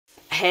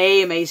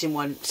Hey amazing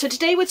one. So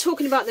today we're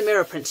talking about the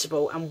mirror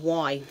principle and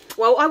why.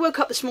 Well, I woke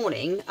up this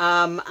morning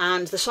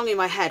and the song in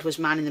my head was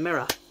Man in the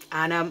Mirror.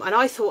 And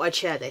I thought I'd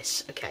share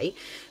this, okay?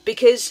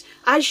 Because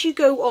as you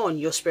go on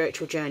your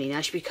spiritual journey and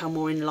as you become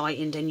more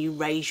enlightened and you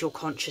raise your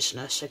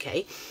consciousness,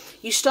 okay,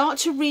 you start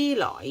to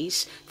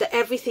realise that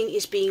everything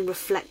is being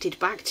reflected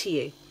back to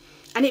you.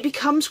 And it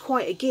becomes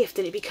quite a gift,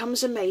 and it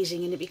becomes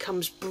amazing, and it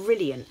becomes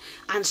brilliant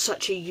and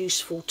such a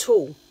useful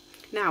tool.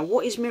 Now,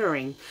 what is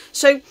mirroring?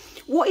 So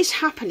what is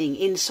happening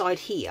inside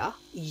here,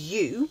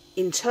 you,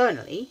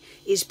 internally,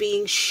 is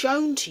being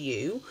shown to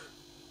you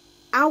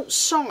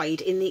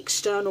outside in the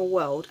external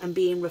world and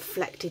being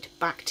reflected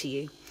back to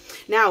you.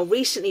 Now,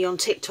 recently on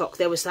TikTok,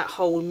 there was that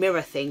whole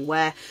mirror thing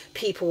where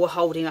people were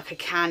holding like a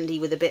candy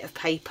with a bit of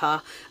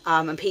paper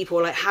and people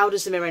were like, how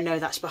does the mirror know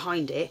that's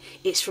behind it?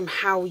 It's from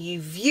how you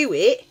view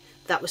it.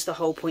 That was the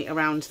whole point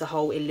around the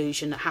whole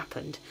illusion that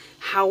happened.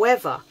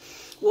 However,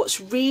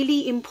 what's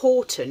really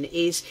important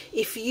is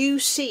if you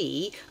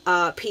see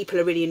people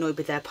are really annoyed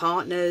with their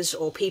partners,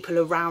 or people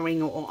are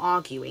rowing or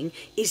arguing,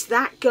 is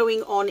that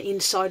going on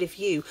inside of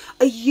you?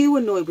 Are you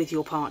annoyed with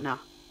your partner?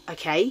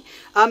 Okay,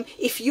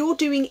 if you're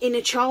doing inner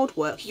child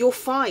work, you'll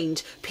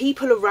find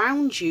people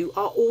around you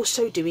are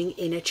also doing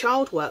inner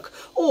child work.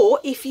 Or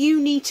if you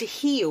need to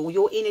heal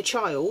your inner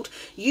child,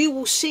 you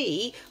will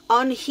see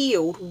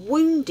unhealed,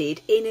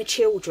 wounded inner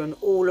children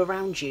all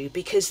around you,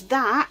 because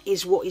that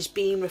is what is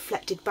being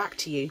reflected back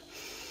to you.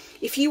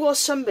 If you are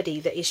somebody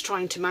that is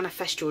trying to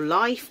manifest your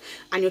life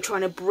and you're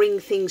trying to bring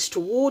things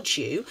towards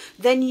you,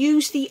 then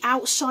use the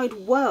outside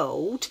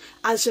world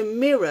as a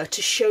mirror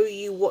to show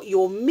you what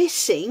you're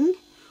missing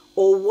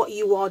or what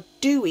you are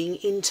doing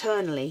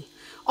internally.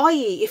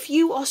 I.e., if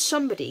you are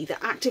somebody that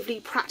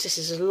actively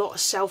practices a lot of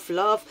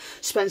self-love,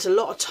 spends a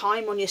lot of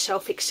time on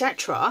yourself,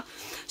 etc.,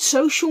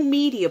 social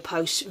media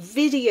posts,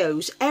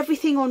 videos,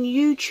 everything on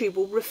YouTube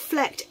will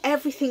reflect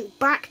everything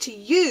back to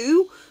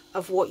you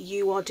of what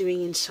you are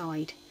doing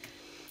inside.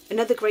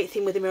 Another great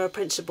thing with the mirror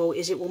principle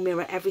is it will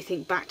mirror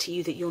everything back to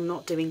you that you're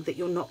not doing, that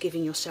you're not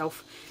giving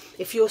yourself.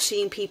 If you're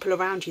seeing people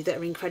around you that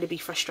are incredibly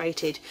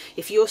frustrated,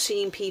 if you're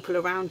seeing people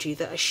around you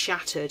that are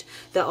shattered,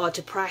 that are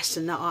depressed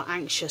and that are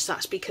anxious,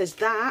 that's because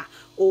that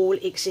all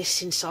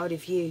exists inside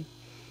of you.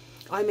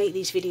 I make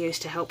these videos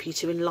to help you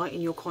to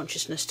enlighten your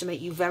consciousness, to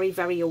make you very,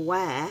 very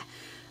aware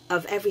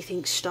of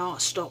everything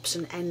starts, stops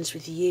and ends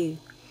with you.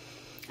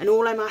 And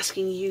all I'm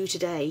asking you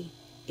today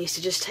is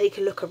to just take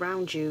a look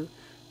around you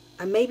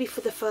and maybe for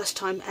the first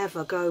time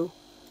ever go,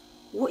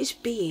 what is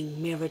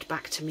being mirrored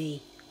back to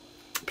me?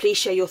 Please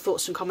share your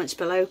thoughts and comments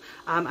below,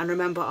 and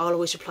remember, I'll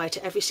always reply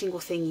to every single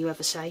thing you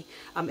ever say.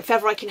 If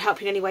ever I can help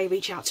you in any way,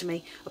 reach out to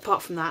me.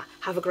 Apart from that,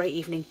 have a great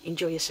evening,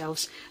 enjoy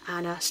yourselves,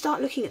 and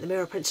start looking at the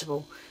mirror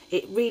principle.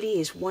 It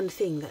really is one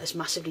thing that has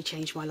massively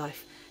changed my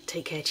life.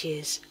 Take care,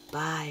 cheers,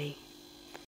 bye.